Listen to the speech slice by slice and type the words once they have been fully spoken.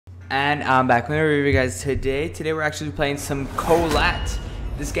And I'm back with a review, guys. Today we're actually playing some KHOLAT.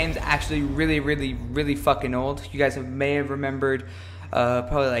 This game's actually really fucking old. You guys may have remembered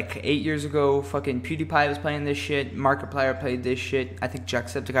probably like 8 years ago, fucking PewDiePie was playing this shit. Markiplier played this shit. I think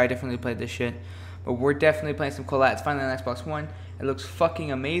Jacksepticeye definitely played this shit. But we're definitely playing some KHOLAT. It's finally on Xbox One. It looks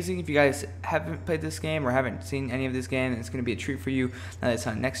fucking amazing. If you guys haven't played this game or haven't seen any of this game, it's going to be a treat for you now that it's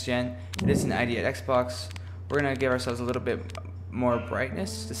on next gen. It is an ID at Xbox. We're going to give ourselves a little bit more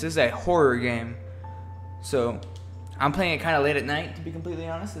brightness. This is a horror game, so I'm playing it kind of late at night, to be completely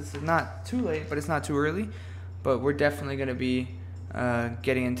honest. It's not too late, but it's not too early. But we're definitely going to be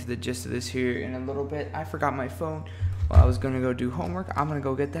getting into the gist of this here in a little bit. I forgot my phone while I was going to go do homework. I'm going to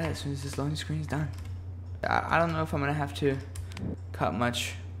go get that as soon as this loading screen is done. I don't know if I'm going to have to cut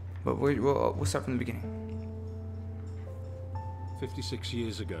much, but we'll start from the beginning. 56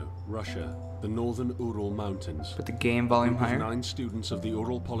 years ago, Russia, the northern Ural Mountains. Put the game volume higher. 9 students of the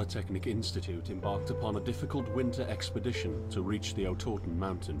Ural Polytechnic Institute embarked upon a difficult winter expedition to reach the Otorten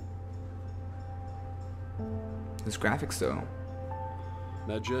mountain. This graphics though.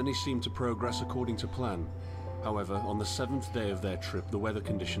 Their journey seemed to progress according to plan. However, on the 7th day of their trip, the weather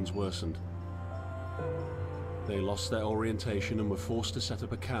conditions worsened. They lost their orientation and were forced to set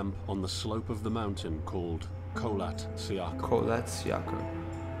up a camp on the slope of the mountain called KHOLAT Siako. KHOLAT Siako.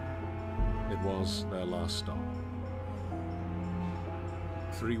 It was their last stop.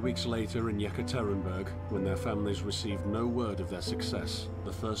 3 weeks later in Yekaterinburg, when their families received no word of their success,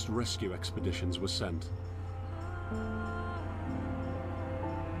 the first rescue expeditions were sent.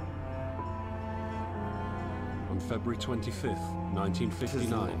 On February 25th,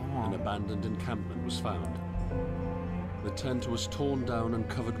 1959, an abandoned encampment was found. The tent was torn down and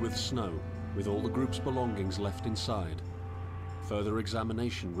covered with snow, with all the group's belongings left inside. Further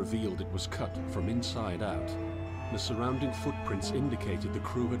examination revealed it was cut from inside out. The surrounding footprints indicated the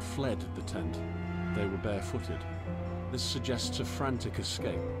crew had fled the tent. They were barefooted. This suggests a frantic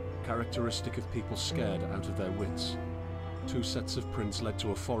escape, characteristic of people scared out of their wits. 2 sets of prints led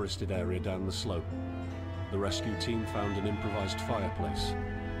to a forested area down the slope. The rescue team found an improvised fireplace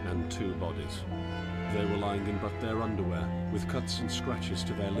and 2 bodies. They were lying in but their underwear, with cuts and scratches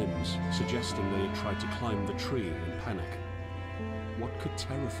to their limbs, suggesting they had tried to climb the tree in panic. What could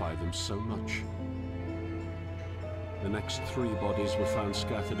terrify them so much? The next 3 bodies were found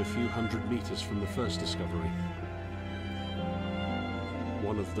scattered a few hundred meters from the first discovery.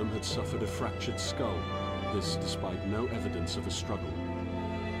 One of them had suffered a fractured skull, this despite no evidence of a struggle.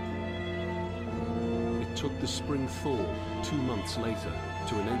 It took the spring thaw 2 months later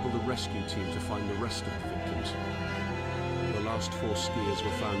to enable the rescue team to find the rest of the victims. The last 4 skiers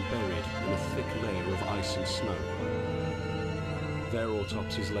were found buried in a thick layer of ice and snow. Their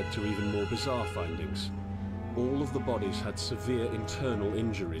autopsies led to even more bizarre findings. All of the bodies had severe internal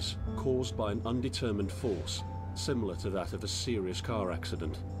injuries caused by an undetermined force, similar to that of a serious car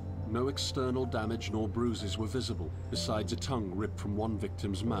accident. No external damage nor bruises were visible, besides a tongue ripped from one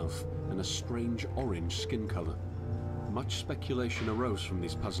victim's mouth and a strange orange skin color. Much speculation arose from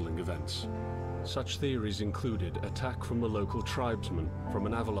these puzzling events. Such theories included attack from the local tribesmen, from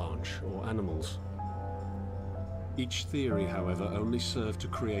an avalanche, or animals. Each theory, however, only served to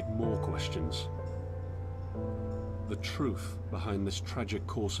create more questions. The truth behind this tragic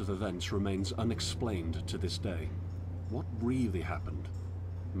course of events remains unexplained to this day. What really happened?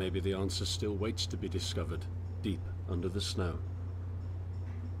 Maybe the answer still waits to be discovered, deep under the snow.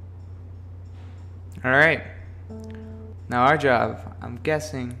 Alright. Now our job, I'm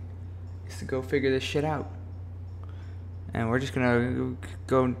guessing, is to go figure this shit out. And we're just gonna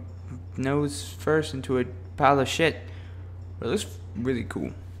go nose first into a pile of shit. But it looks really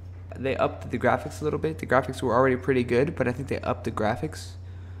cool. They upped the graphics a little bit. The graphics were already pretty good, but I think they upped the graphics.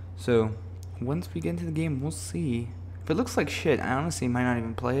 So once we get into the game, we'll see. If it looks like shit, I honestly might not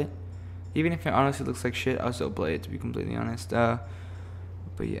even play it. Even if it honestly looks like shit, I'll still play it, to be completely honest. But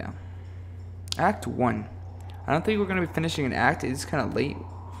yeah. Act 1. I don't think we're going to be finishing an act. It's kind of late.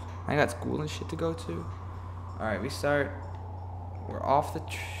 I got school and shit to go to. Alright, we start. We're off the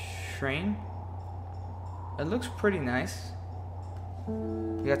train. It looks pretty nice.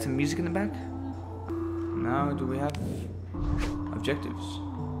 We got some music in the back. Now, do we have objectives?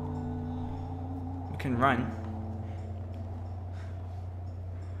 We can run.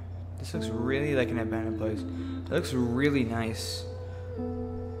 This looks really like an abandoned place. It looks really nice.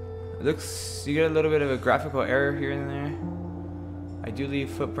 It looks, you get a little bit of a graphical error here and there. I do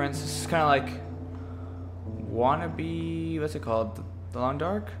leave footprints. This is kind of like wannabe, what's it called? The Long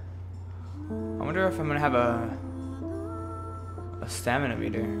Dark? I wonder if I'm gonna have a stamina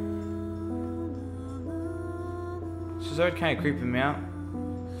meter. This is already kind of creeping me out.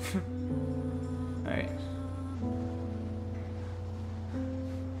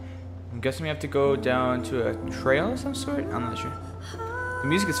 I'm guessing we have to go down to a trail of some sort? I'm not sure. The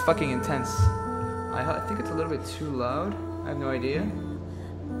music is fucking intense. I think it's a little bit too loud. I have no idea.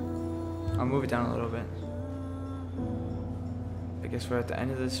 I'll move it down a little bit. I guess we're at the end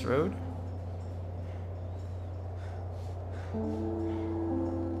of this road.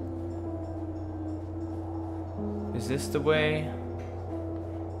 Is this the way?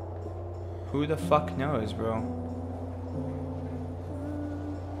 Who the fuck knows, bro?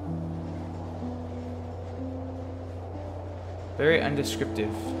 Very undescriptive.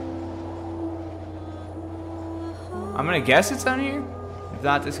 I'm gonna guess it's down here. If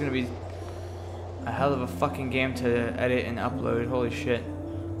not, this is gonna be a hell of a fucking game to edit and upload. Holy shit.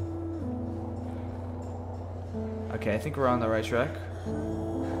 Okay, I think we're on the right track.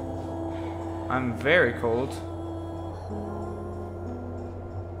 I'm very cold.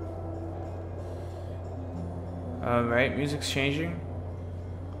 Alright, music's changing.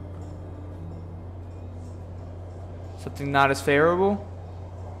 Something not as favorable.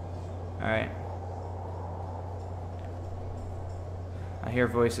 Alright. I hear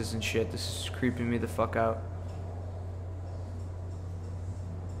voices and shit. This is creeping me the fuck out.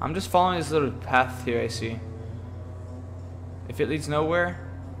 I'm just following this little path here I see. If it leads nowhere,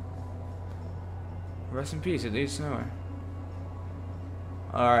 rest in peace, it leads nowhere.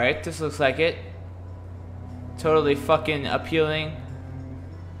 Alright, this looks like it. Totally fucking appealing.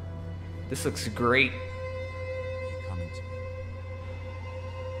 This looks great.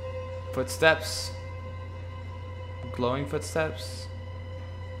 Footsteps. Glowing footsteps.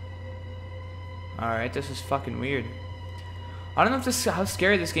 Alright, this is fucking weird. I don't know if this how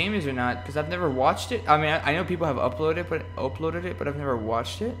scary this game is or not, because I've never watched it. I mean, I know people have uploaded it, but I've never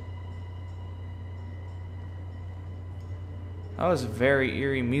watched it. That was very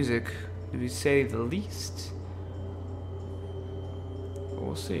eerie music, to say the least. But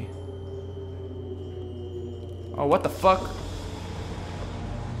we'll see. Oh, what the fuck?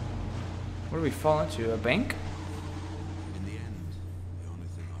 What did we fall into? A bank? In the end, the only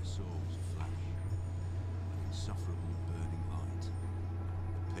thing I saw was a flash, an insufferable burning light,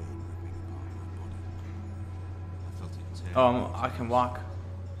 the pain ripping apart my body. I felt it tear. Oh, I can walk.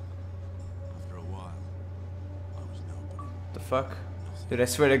 After a while, I was nobody. The fuck? Dude, I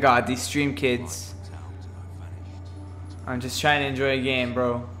swear to God, these stream kids. Out and I vanished. I'm just trying to enjoy a game,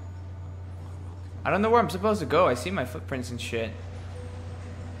 bro. I don't know where I'm supposed to go. I see my footprints and shit.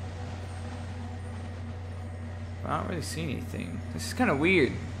 I don't really see anything. This is kind of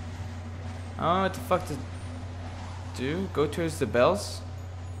weird. I don't know what the fuck to do. Go towards the bells.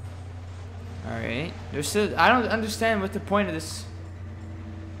 Alright. There's still. I don't understand what the point of this.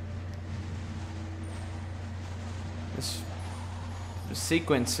 This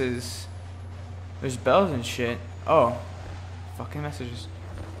sequence is. There's bells and shit. Oh. Fucking messages.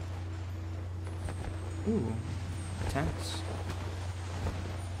 Ooh. Tense.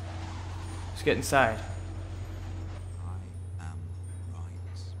 Let's get inside.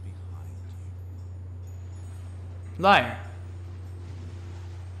 Liar.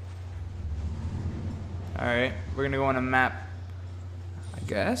 Alright, we're gonna go on a map, I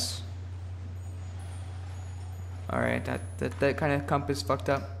guess. Alright, that kind of compass fucked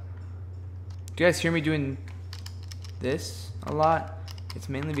up. Do you guys hear me doing this a lot? It's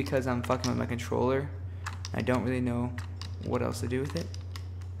mainly because I'm fucking with my controller. I don't really know what else to do with it.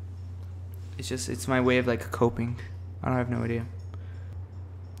 It's my way of like coping. I don't have no idea.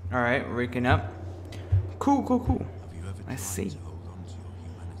 Alright, we're waking up. Cool, cool, cool. I see.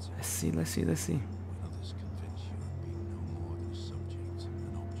 Let's see, let's see, let's see. When others convince you of being no more than a subject,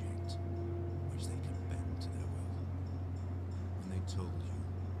 an object, which they can bend to their will. When they told you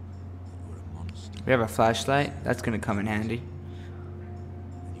that you were a monster. We have a flashlight. That's gonna come in handy.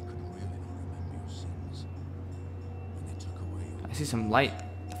 And you could really not remember your sins. When they took away your I see some light.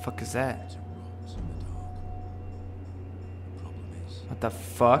 The fuck is that? to rot in the dark. The problem is, What the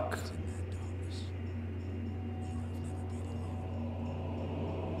fuck? in their darkness,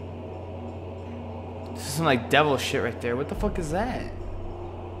 This is some like devil shit right there. What the fuck is that?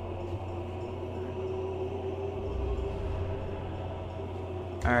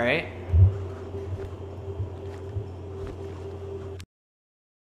 Alright.